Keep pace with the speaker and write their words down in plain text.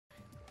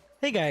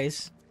Hey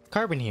guys,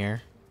 Carbon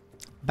here,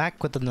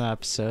 back with another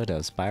episode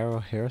of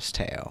Spyro Hero's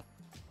Tale.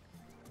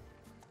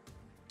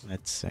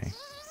 Let's see.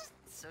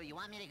 So you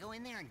want me to go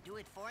in there and do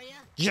it for you?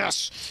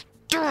 Yes!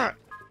 Do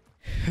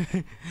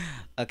it!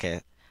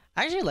 Okay,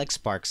 I actually like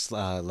Spark's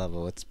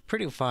level. It's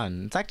pretty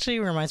fun. It actually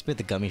reminds me of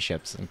the gummy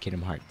ships in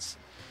Kingdom Hearts.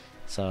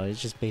 So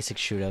it's just basic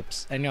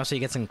shoot-ups, and also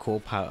you get some cool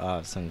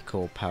power-ups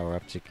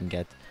you can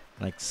get,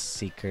 like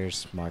Seekers,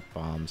 Smart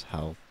Bombs,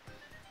 health,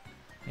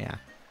 yeah,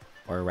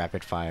 or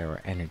Rapid Fire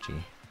or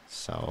Energy.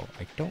 So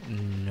I don't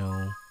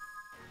know.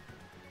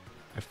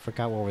 I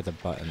forgot what were the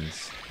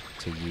buttons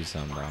to use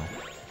them though.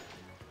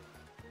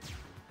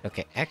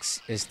 Okay,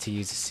 X is to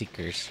use the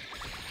Seekers.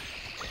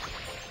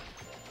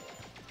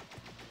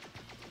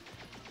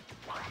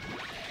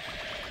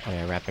 Oh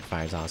yeah, Rapid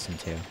Fire is awesome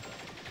too.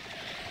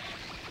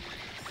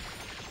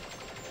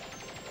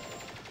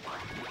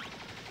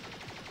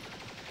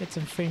 Get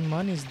some free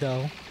monies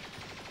though.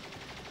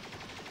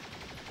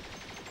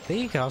 Then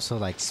you can also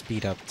like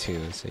speed up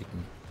too, so you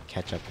can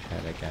catch up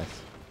ahead, I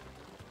guess.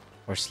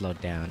 Or slow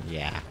down,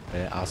 yeah.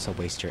 But it also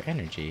wastes your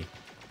energy.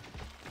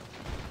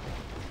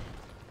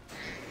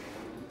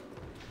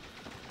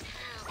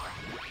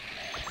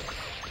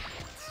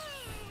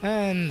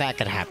 And that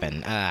could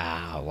happen.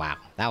 Ah, wow.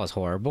 That was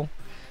horrible.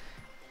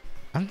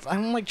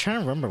 I'm like trying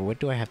to remember, what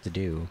do I have to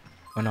do?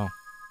 Oh no.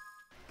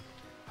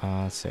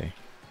 Let's see.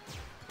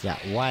 Yeah,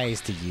 Y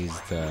is to use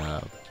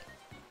the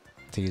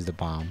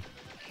bomb.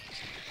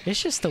 It's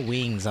just the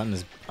wings on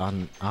his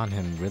on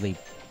him really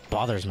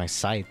bothers my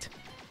sight.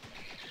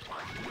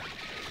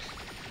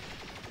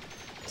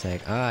 It's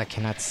like, oh, I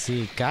cannot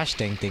see gosh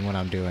dang thing what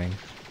I'm doing.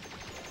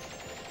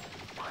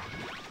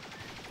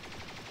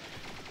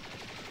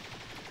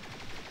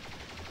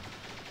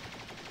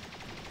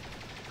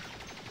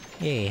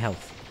 Yay,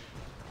 health.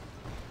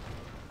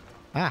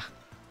 Ah.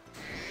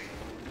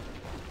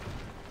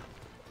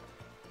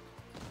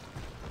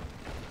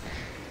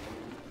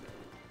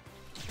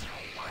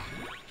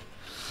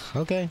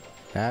 Okay,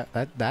 that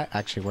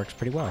actually works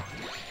pretty well.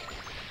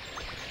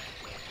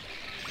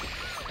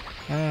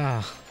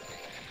 Ah,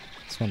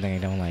 that's one thing I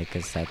don't like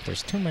is that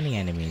there's too many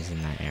enemies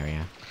in that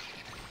area.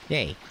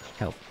 Yay,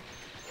 help.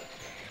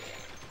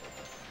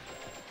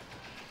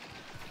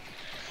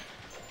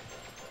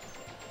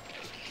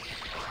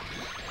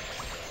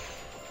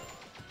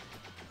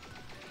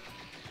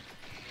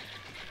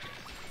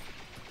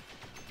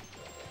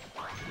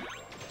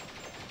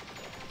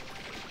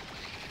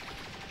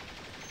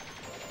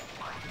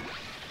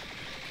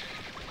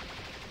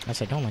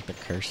 I don't like the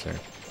cursor,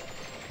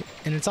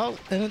 and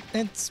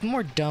it's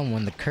more dumb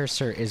when the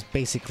cursor is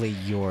basically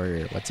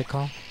your, what's it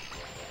called?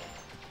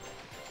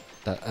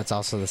 That's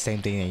also the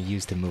same thing they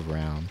use to move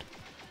around.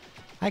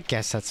 I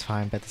guess that's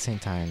fine, but at the same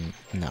time,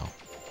 no.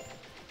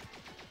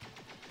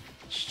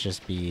 It should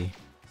just be,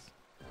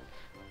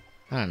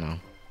 I don't know.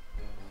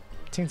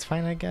 Seems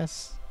fine, I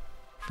guess,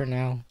 for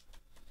now.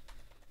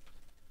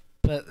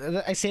 But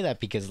I say that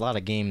because a lot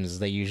of games,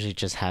 they usually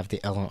just have the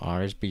L and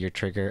R's be your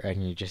trigger,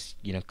 and you just,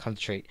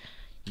 concentrate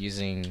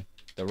using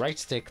the right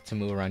stick to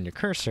move around your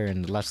cursor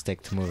and the left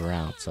stick to move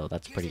around. So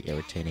that's pretty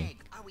irritating.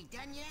 Are we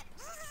done yet?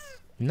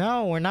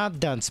 No, we're not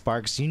done,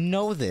 Sparks. You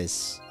know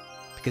this.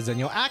 Because then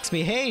you'll ask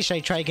me, hey, should I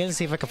try again and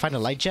see if I can find a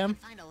light gem?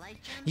 Find a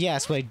light gem? Yeah,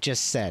 that's what I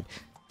just said.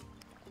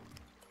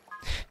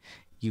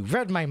 You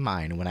read my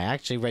mind when I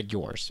actually read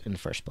yours in the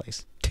first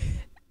place.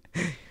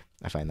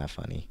 I find that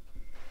funny.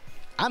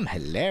 I'm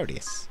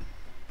hilarious.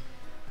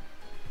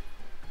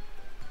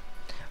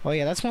 Oh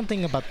yeah, that's one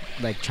thing about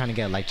like trying to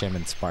get a light gem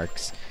in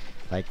Sparks.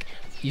 Like,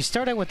 you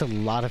start out with a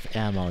lot of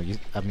ammo. You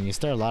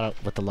start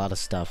with a lot of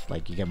stuff.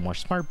 Like, you get more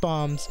smart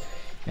bombs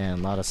and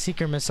a lot of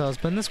seeker missiles.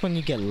 But in this one,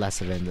 you get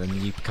less of it, and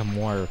you become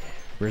more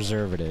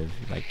reservative.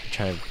 Like, you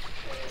try to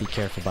be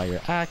careful about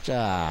your act.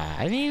 I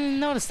didn't even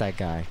notice that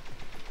guy.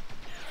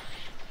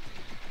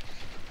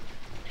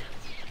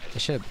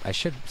 I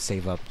should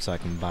save up so I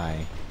can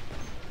buy.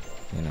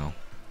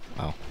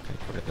 Oh, okay,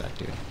 get rid of that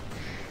dude.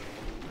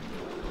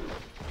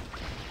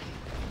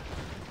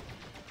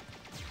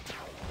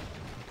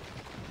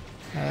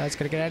 Let's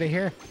gotta get out of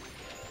here.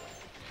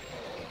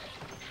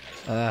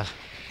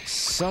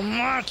 So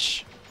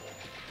much!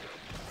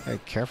 Be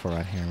careful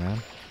around here, man.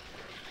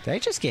 Did I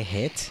just get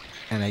hit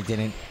and I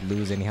didn't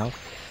lose any health?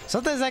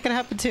 Sometimes that can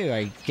happen too.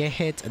 I get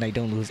hit and I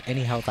don't lose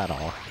any health at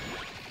all.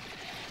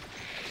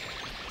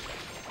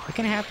 It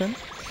can happen.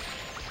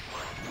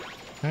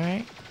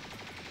 Alright.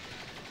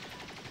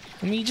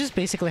 I mean, you just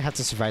basically have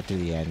to survive through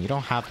the end. You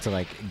don't have to,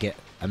 like, get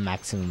a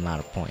maximum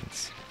amount of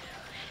points.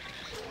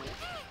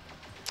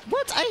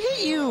 What? I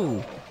hit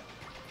you!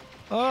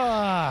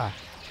 Ah!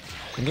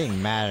 I'm getting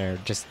madder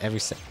just every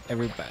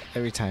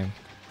time.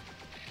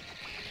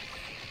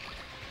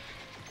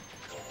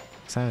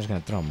 So I'm just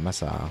gonna throw a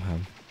missile at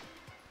him.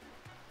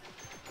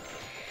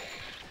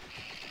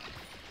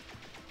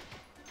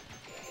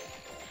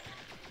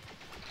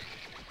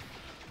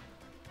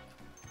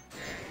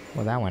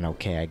 Well, that went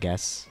okay, I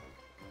guess.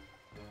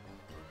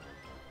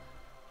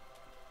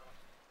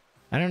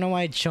 I don't know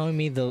why it's showing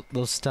me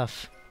those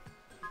stuff.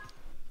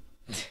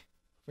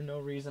 For no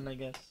reason, I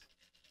guess.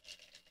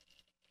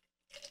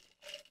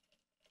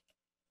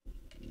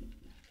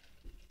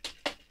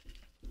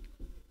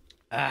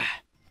 I'm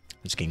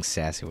just getting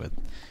sassy with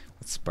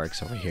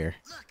Sparks over here.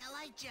 Look, I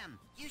like Jim.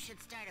 You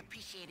should start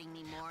appreciating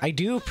me more. I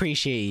do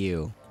appreciate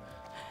you.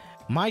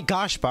 My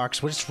gosh,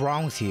 Sparks, what's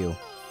wrong with you?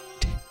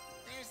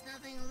 There's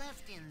nothing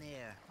left in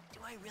there. Do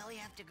I really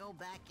have to go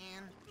back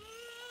in?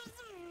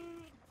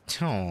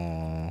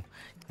 Oh,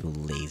 you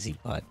lazy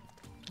butt.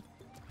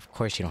 Of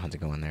course you don't have to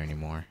go in there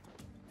anymore.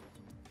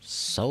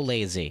 So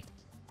lazy.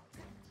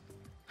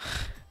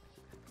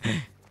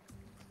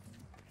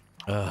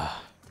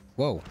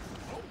 Whoa.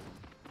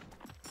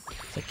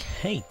 It's like,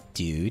 hey,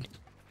 dude.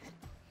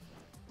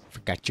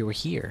 Forgot you were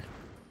here.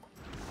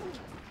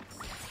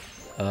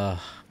 Now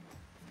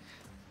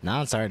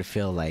I'm starting to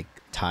feel like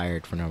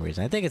tired for no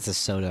reason. I think it's the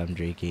soda I'm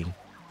drinking.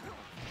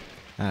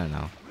 I don't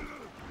know.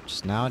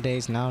 Just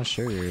nowadays, now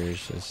sugar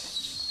is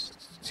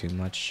just too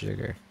much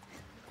sugar.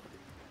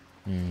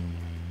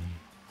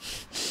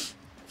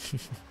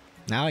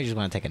 Now I just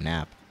want to take a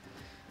nap.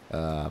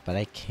 But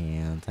I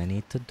can't. I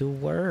need to do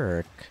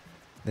work.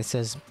 This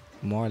is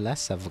more or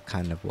less of a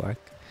kind of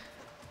work.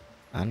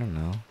 I don't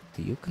know.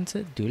 Do you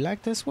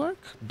like this work?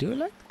 Do you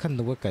like the kind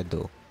of work I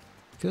do?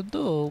 If you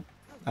do,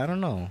 I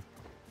don't know.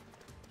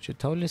 You should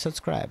totally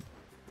subscribe.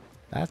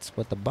 That's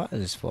what the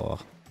button is for.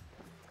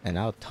 And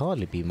I'll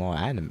totally be more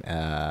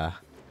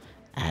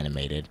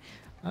animated.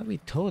 I'll be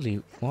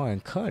totally more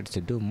encouraged to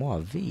do more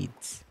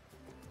vids.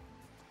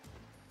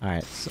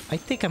 Alright, so I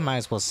think I might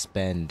as well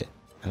spend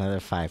another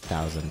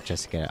 5,000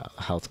 just to get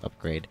a health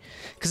upgrade.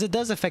 Because it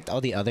does affect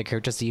all the other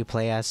characters that you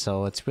play as,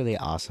 so it's really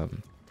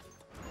awesome.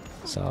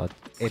 So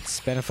it's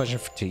beneficial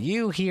to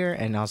you here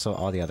and also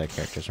all the other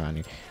characters around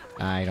you.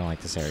 I don't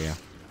like this area.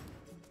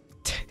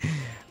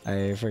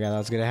 I forgot that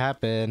was gonna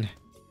happen.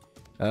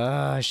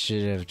 I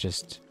should have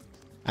just...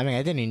 I mean,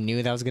 I didn't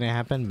knew that was gonna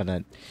happen, but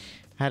I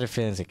had a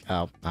feeling like,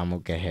 oh, I'm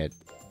gonna get hit.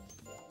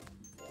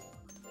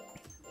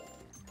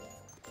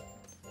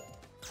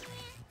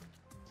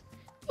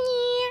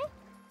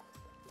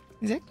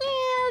 He's like,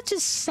 yeah, I'll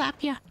just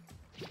slap ya.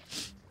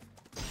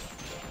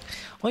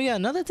 Oh yeah,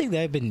 another thing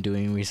that I've been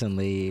doing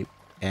recently,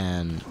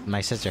 and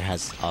my sister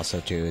has also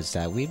too, is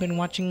that we've been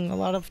watching a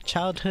lot of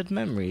childhood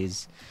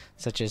memories,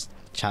 such as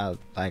a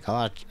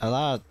lot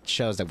of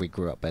shows that we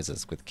grew up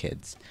as with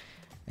kids,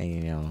 and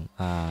you know,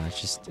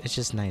 it's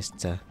just nice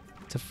to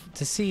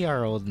see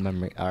our old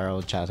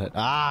childhood.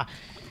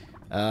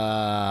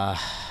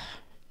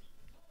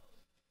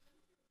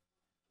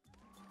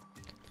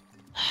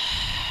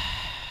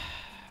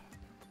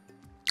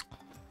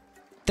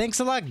 Thanks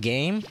a lot,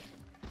 game.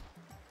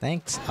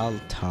 Thanks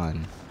a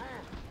ton.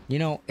 You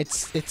know,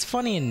 it's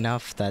funny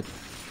enough that...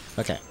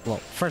 Okay, well,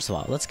 first of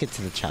all, let's get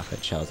to the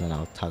childhood shows, and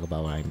I'll talk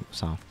about what I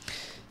saw.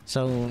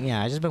 So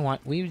yeah,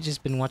 we've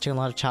just been watching a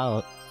lot of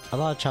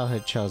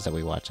childhood shows that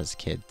we watched as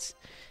kids,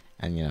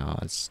 and you know,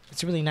 it's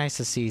really nice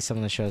to see some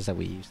of the shows that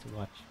we used to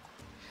watch.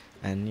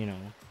 And you know,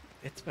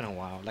 it's been a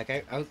while. Like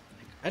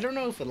I don't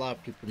know if a lot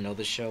of people know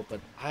the show, but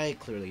I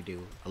clearly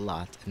do a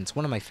lot, and it's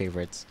one of my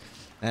favorites.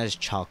 And that is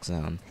Chalk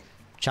Zone.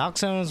 Chalk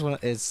Zone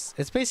is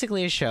it's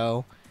basically a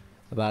show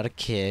about a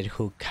kid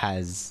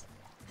who's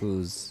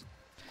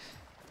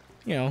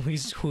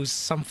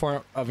some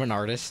form of an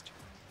artist,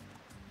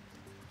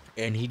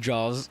 and he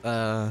draws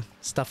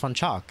stuff on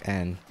chalk,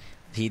 and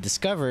he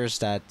discovers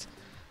that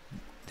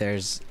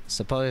there's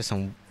supposedly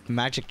some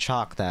magic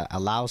chalk that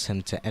allows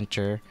him to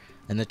enter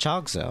in the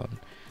Chalk Zone,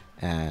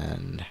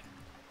 and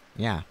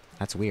yeah,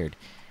 that's weird.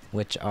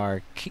 Which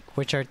are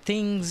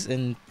things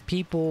and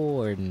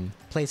people and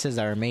places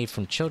that are made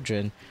from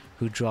children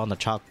who draw on the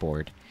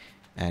chalkboard,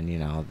 and you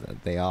know,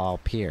 they all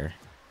appear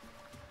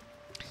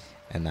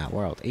in that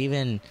world.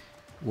 Even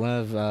one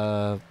of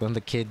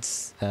the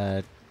kids'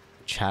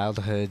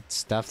 childhood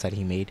stuff that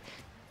he made,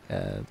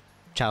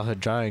 childhood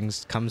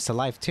drawings, comes to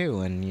life too,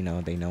 and you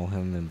know, they know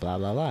him and blah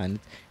blah blah, and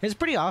it's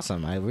pretty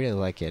awesome. I really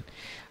like it,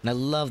 and I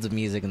love the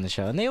music in the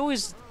show. And they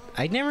always,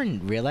 I never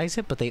realized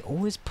it, but they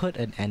always put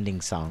an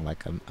ending song,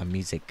 like a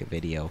music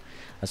video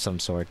of some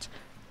sort.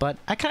 But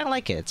I kind of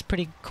like it. It's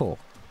pretty cool.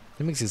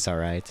 The music's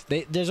alright.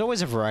 There's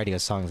always a variety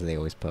of songs that they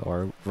always put,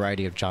 or a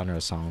variety of genre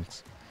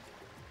songs.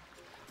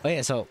 Oh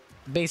yeah, so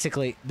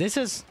basically, this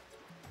is...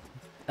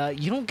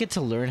 you don't get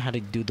to learn how to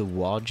do the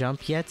wall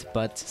jump yet,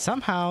 but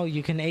somehow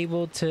you can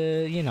able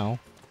to, you know...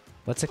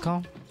 What's it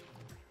called?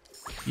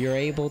 You're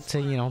able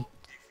to, you know,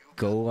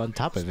 go on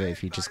top of it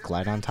if you just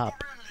glide on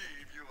top.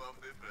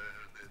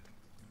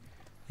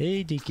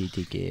 Hey,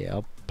 Diki,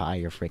 I'll buy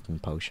your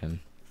freaking potion.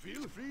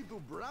 Feel free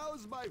to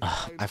browse my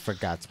I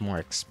forgot, it's more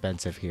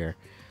expensive here.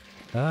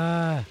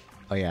 Oh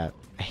yeah,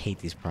 I hate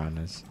these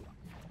piranhas.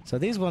 So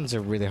these ones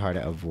are really hard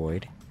to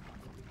avoid.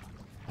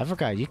 I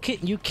forgot, you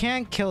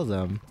can kill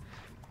them,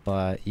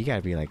 but you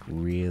gotta be like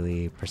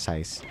really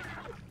precise.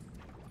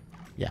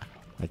 Yeah,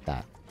 like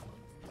that.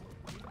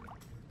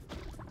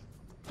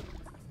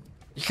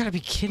 You gotta be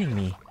kidding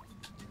me.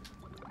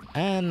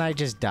 And I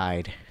just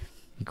died.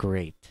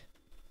 Great.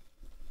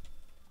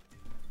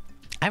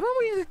 I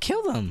remember you could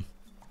kill them.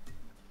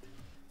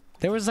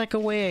 There was like a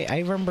way, I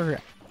remember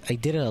I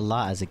did it a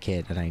lot as a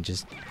kid, and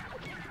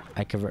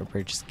I could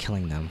remember just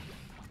killing them.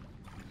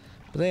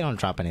 But they don't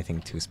drop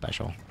anything too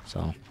special,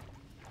 so.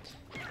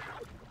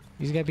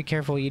 You just gotta be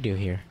careful what you do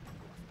here.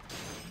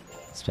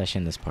 Especially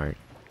in this part,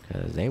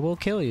 because they will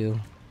kill you.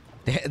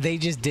 They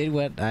just did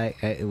what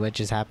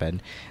just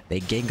happened. They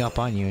gang up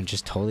on you and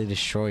just totally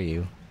destroy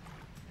you.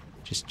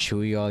 Just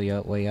chew you all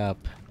your way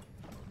up.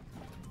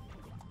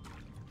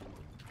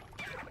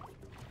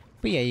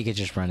 But yeah, you could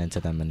just run into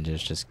them and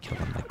just kill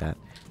them like that.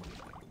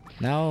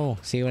 No,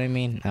 see what I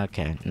mean?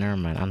 Okay, never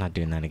mind. I'm not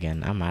doing that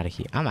again. I'm out of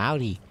here. I'm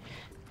outie.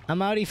 I'm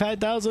outie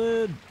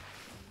 5,000.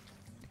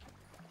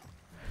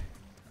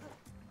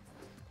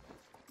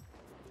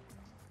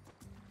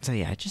 So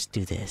yeah, just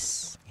do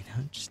this. You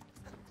know, just.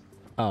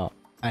 Oh,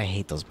 I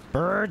hate those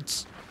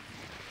birds.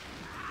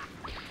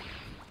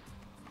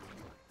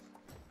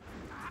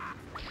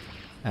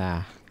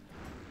 Ah.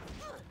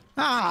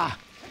 Ah!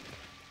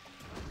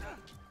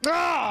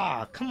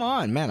 Ah! Come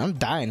on, man. I'm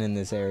dying in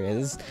this area.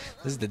 This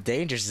is the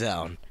danger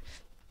zone.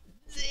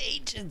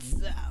 Danger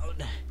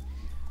zone.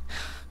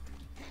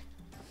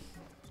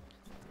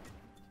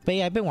 But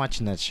yeah, I've been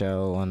watching that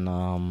show, and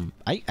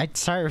I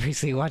started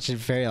recently watching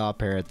Fairy Odd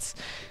Parrots,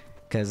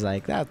 cause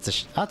like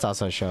that's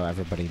also a show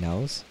everybody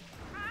knows.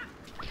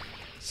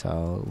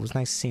 So it was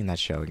nice seeing that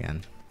show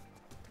again.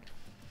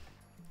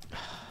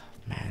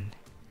 Man,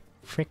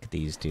 frick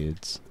these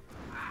dudes.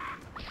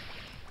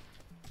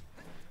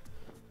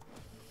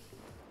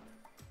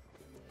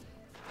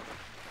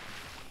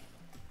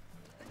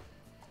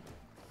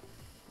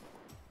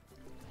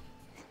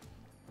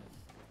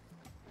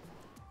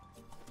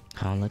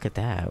 Oh, look at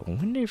that. I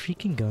wonder if you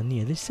can go on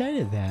the other side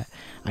of that.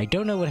 I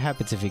don't know what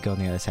happens if you go on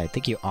the other side. I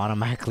think you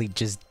automatically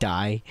just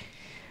die.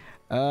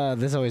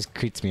 This always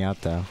creeps me out,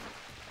 though.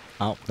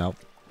 Oh, nope.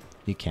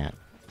 You can't.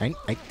 I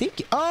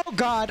think... Oh,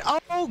 God!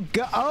 Oh,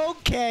 God!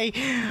 Okay!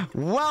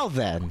 Well,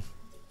 then.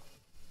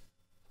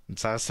 I'm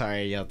so sorry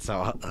I yelled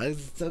I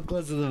was so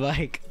close to the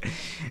mic.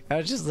 I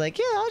was just like,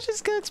 yeah, I'll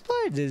just go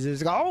explore this.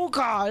 It's like, oh,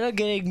 God! I'm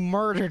getting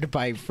murdered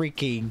by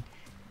freaking...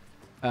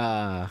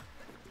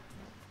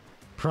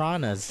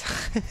 piranhas.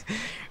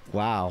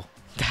 Wow,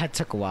 that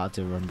took a while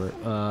to remember.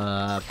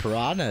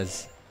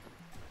 Piranhas.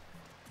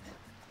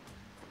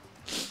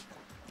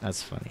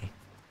 That's funny.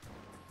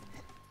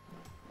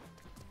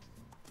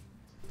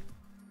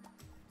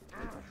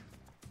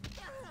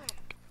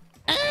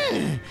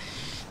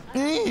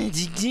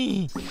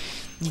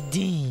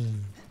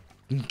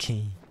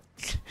 Okay.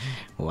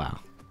 Wow.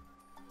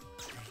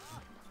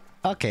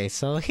 Okay,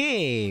 so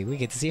hey, we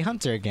get to see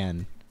Hunter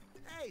again.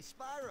 Hey,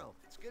 Spyro.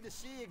 It's good to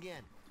see you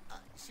again.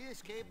 See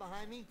this cave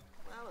behind me?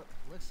 Well, it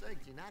looks like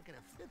you're not gonna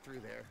fit through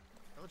there.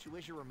 Don't you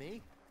wish it were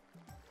me?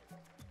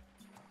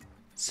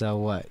 So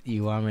what?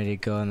 You want me to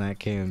go in that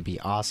cave and be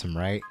awesome,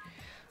 right?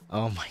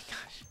 Oh my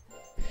gosh.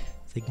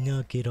 It's like,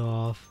 knock it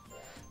off.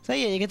 So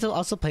yeah, you get to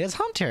also play as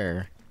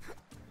Hunter.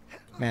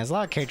 Man, there's a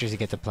lot of characters you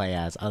get to play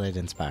as other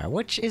than Spyro,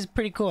 which is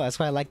pretty cool. That's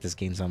why I like this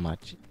game so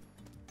much.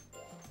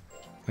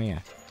 Oh yeah.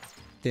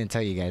 Didn't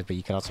tell you guys, but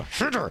you can also...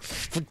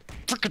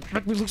 Freaking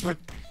make me lose my...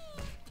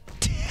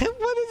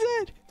 What is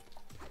that?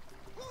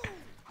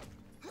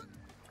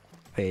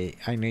 Wait,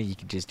 I knew you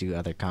could just do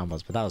other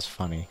combos, but that was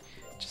funny.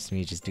 Just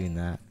me just doing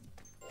that.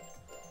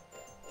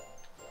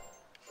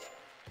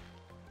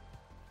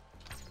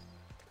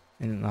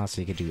 And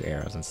also you could do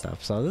arrows and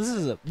stuff. So this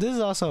is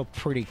also a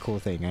pretty cool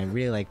thing. I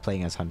really like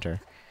playing as Hunter.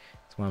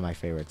 It's one of my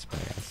favorites to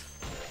play as.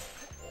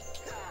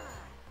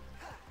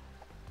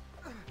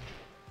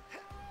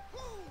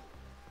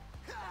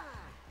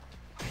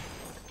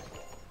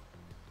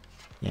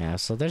 Yeah,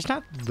 so there's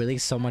not really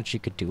so much you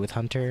could do with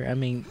Hunter. I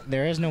mean,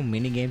 there is no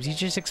mini games. You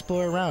just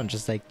explore around,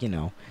 just like, you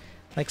know,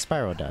 like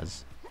Spyro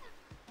does.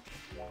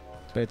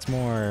 But it's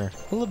a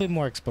little bit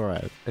more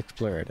explorative.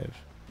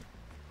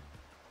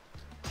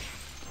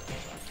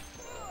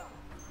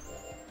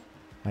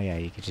 Oh yeah,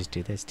 you could just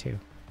do this too.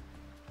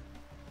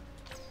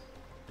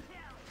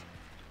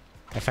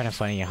 I find it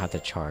funny how to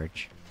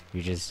charge.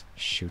 You just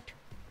shoot.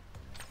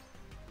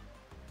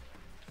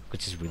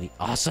 Which is really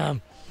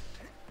awesome!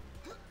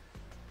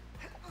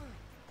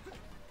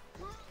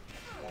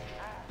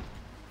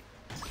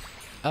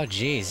 Oh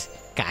jeez,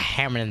 got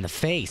hammered in the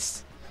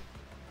face.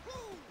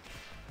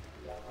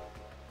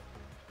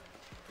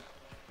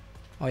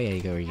 Oh yeah,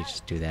 you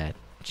just do that.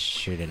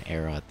 Shoot an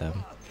arrow at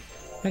them.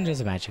 And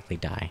just magically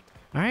die.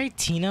 Alright,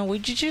 Tina,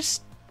 would you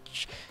just...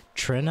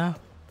 Trina?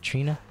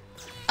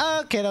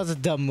 Okay, that was a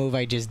dumb move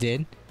I just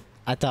did.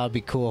 I thought it'd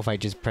be cool if I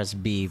just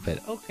pressed B,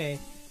 but okay.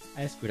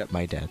 I screwed up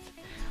my death.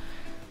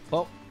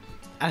 Well,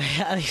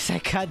 at least I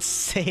got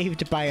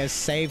saved by a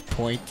save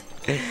point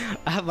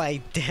of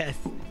my death.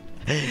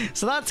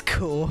 So that's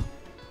cool.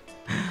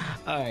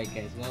 Alright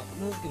guys, well,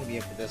 this is gonna be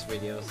it for this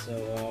video,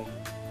 so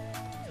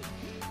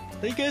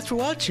thank you guys for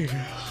watching.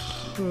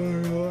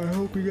 I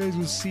hope you guys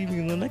will see me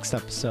in the next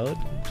episode.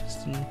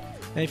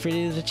 And if you're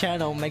new to the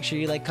channel, make sure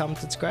you like, comment,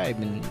 subscribe,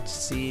 and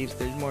see if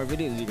there's more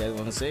videos you guys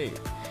want to see.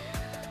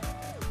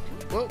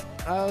 Well,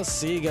 I'll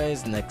see you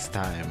guys next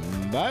time.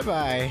 Bye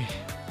bye.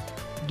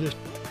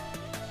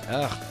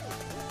 Ugh.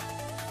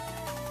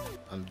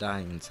 I'm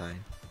dying inside.